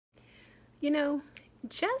You know,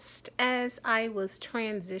 just as I was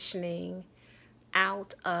transitioning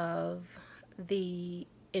out of the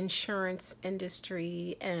insurance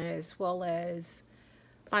industry as well as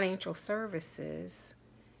financial services,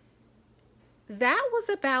 that was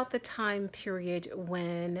about the time period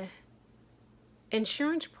when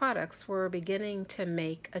insurance products were beginning to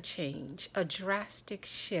make a change, a drastic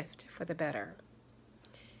shift for the better.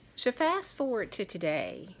 So, fast forward to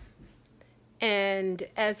today, and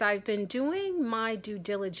as I've been doing my due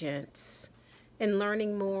diligence and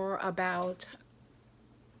learning more about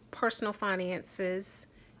personal finances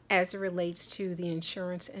as it relates to the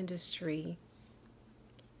insurance industry,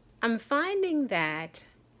 I'm finding that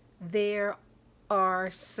there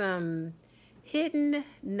are some hidden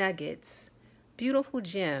nuggets, beautiful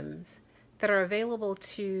gems that are available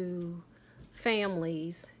to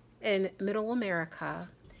families in middle America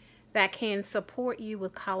that can support you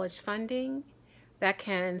with college funding, that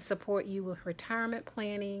can support you with retirement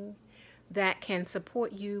planning, that can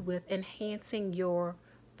support you with enhancing your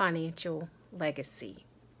financial legacy.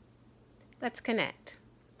 Let's connect.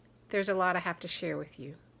 There's a lot I have to share with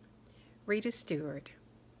you. Rita Stewart,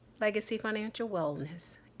 Legacy Financial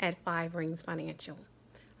Wellness at Five Rings Financial.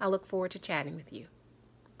 I look forward to chatting with you.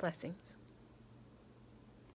 Blessings.